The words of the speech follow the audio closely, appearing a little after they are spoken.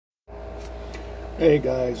Hey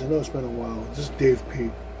guys, I know it's been a while. This is Dave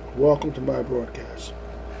P. Welcome to my broadcast.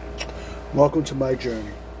 Welcome to my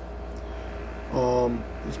journey.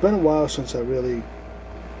 It's been a while since I really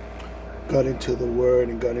got into the Word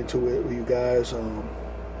and got into it with you guys.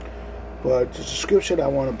 But the scripture that I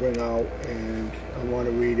want to bring out and I want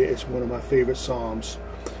to read it. It's one of my favorite Psalms.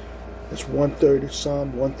 It's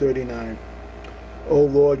Psalm 139. O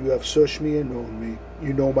Lord, you have searched me and known me.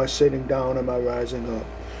 You know my sitting down and my rising up.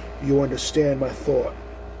 You understand my thought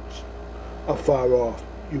afar off.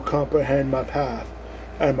 You comprehend my path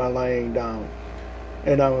and my lying down,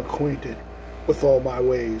 and I'm acquainted with all my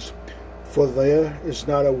ways. For there is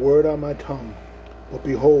not a word on my tongue, but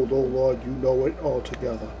behold, O Lord, you know it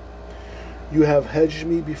altogether. You have hedged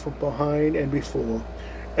me behind and before,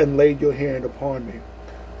 and laid your hand upon me.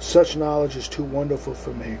 Such knowledge is too wonderful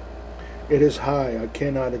for me. It is high, I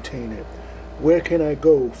cannot attain it. Where can I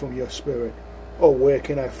go from your spirit? Or where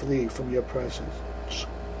can I flee from your presence?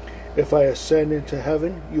 If I ascend into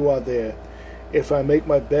heaven, you are there. If I make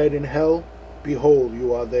my bed in hell, behold,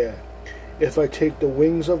 you are there. If I take the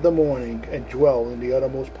wings of the morning and dwell in the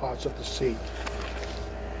uttermost parts of the sea,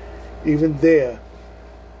 even there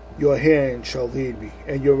your hand shall lead me,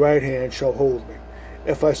 and your right hand shall hold me.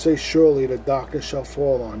 If I say, surely the darkness shall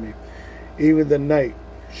fall on me, even the night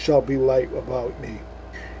shall be light about me.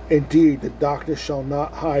 Indeed, the darkness shall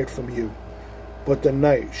not hide from you, but the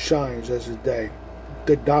night shines as the day.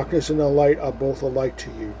 The darkness and the light are both alike to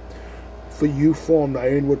you. For you formed my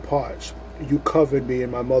inward parts. You covered me in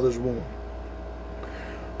my mother's womb.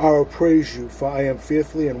 I will praise you, for I am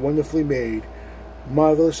fearfully and wonderfully made.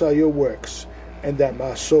 Marvelous are your works, and that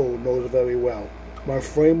my soul knows very well. My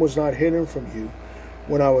frame was not hidden from you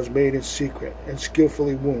when I was made in secret and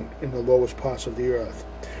skillfully wound in the lowest parts of the earth.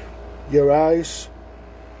 Your eyes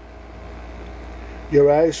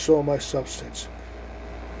saw my substance,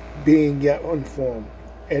 being yet unformed,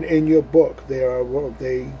 and in your book they all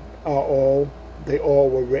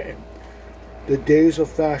were written. The days are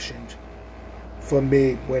fashioned for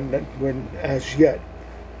me when as yet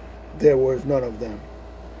there was none of them.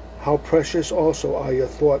 How precious also are your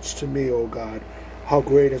thoughts to me, O God! How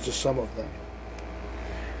great is the sum of them!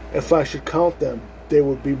 If I should count them, they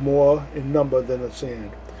would be more in number than the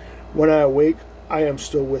sand. When I awake, I am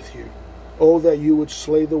still with you. Oh, that you would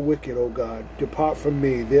slay the wicked, O God. Depart from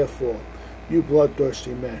me, therefore, you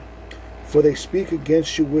bloodthirsty men. For they speak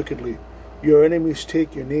against you wickedly. Your enemies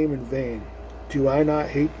take your name in vain. Do I not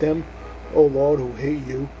hate them, O Lord, who hate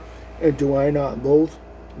you? And do I not loathe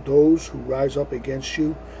those who rise up against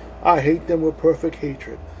you? I hate them with perfect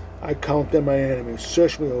hatred. I count them my enemies.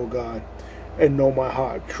 Search me, O God, and know my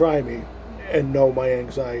heart. Try me, and know my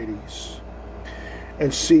anxieties.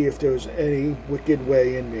 And see if there is any wicked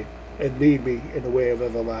way in me, and lead me in the way of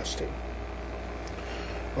everlasting.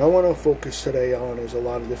 What I want to focus today on is a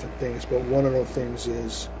lot of different things, but one of those things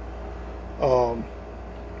is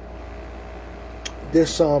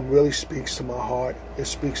this psalm really speaks to my heart. It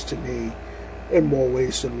speaks to me in more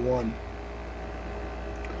ways than one.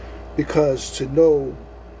 Because to know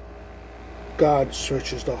God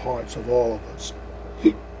searches the hearts of all of us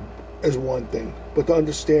is one thing, but to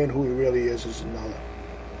understand who He really is another.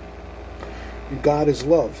 And God is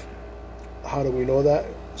love. How do we know that?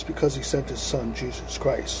 It's because He sent His Son, Jesus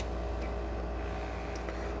Christ,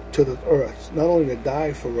 to the earth, not only to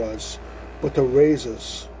die for us, but to raise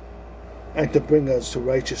us and to bring us to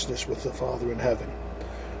righteousness with the Father in heaven.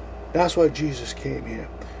 That's why Jesus came here.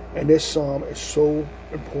 And this psalm is so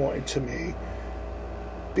important to me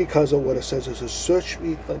because of what it says. It says, search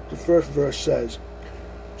me, like the first verse says,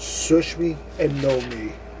 search me and know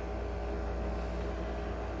me.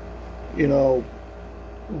 You know,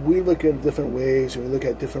 we look at different ways, and we look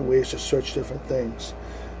at different ways to search different things.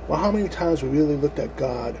 Well, how many times we really looked at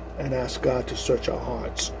God and asked God to search our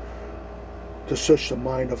hearts, to search the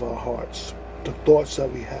mind of our hearts, the thoughts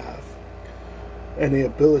that we have, and the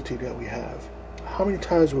ability that we have? How many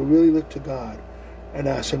times we really look to God and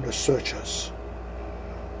ask Him to search us?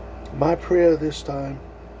 My prayer this time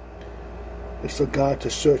is for God to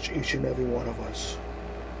search each and every one of us,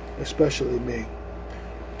 especially me,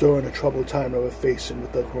 during the troubled time that we're facing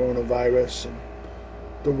with the coronavirus and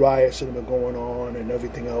the riots that have been going on and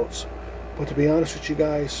everything else. But to be honest with you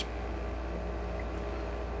guys,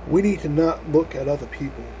 we need to not look at other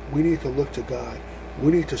people. We need to look to God.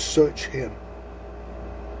 We need to search Him,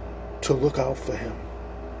 to look out for Him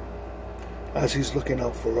as He's looking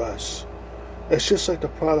out for us. It's just like the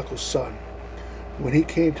prodigal son. When he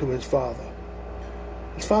came to his father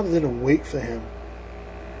didn't wait for him.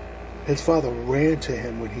 His father ran to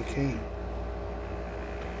him when he came.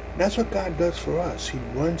 And that's what God does for us. He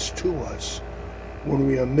runs to us when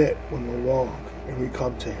we admit when we're wrong. and we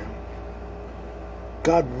come to him.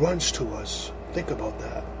 God runs to us. Think about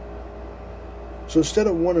that. So instead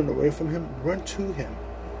of running away from him, run to him,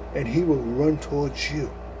 and he will run towards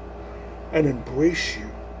you and embrace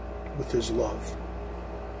you with his love.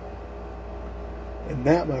 And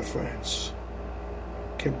that, my friends,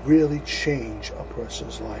 can really change a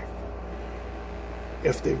person's life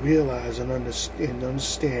if they realize and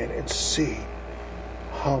understand and see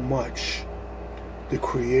how much the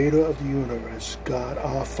Creator of the universe, God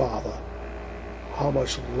our Father, how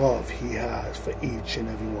much love he has for each and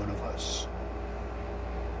every one of us.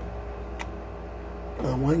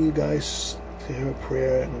 I want you guys to hear a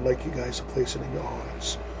prayer, and I'd like you guys to place it in your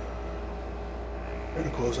hearts. And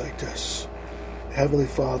it goes like this. Heavenly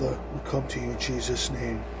Father, we come to you in Jesus'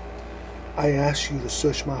 name. I ask you to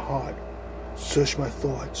search my heart, search my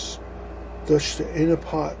thoughts, search the inner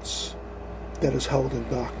parts that is held in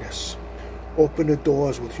darkness. Open the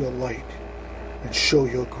doors with your light and show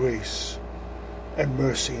your grace and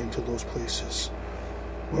mercy into those places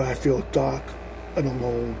where I feel dark and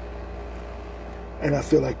alone and I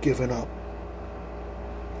feel like giving up.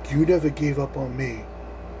 You never gave up on me,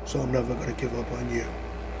 so I'm never going to give up on you.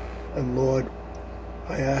 And Lord,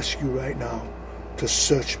 I ask you right now to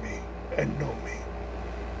search me and know me.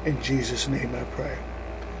 In Jesus' name I pray.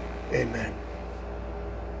 Amen.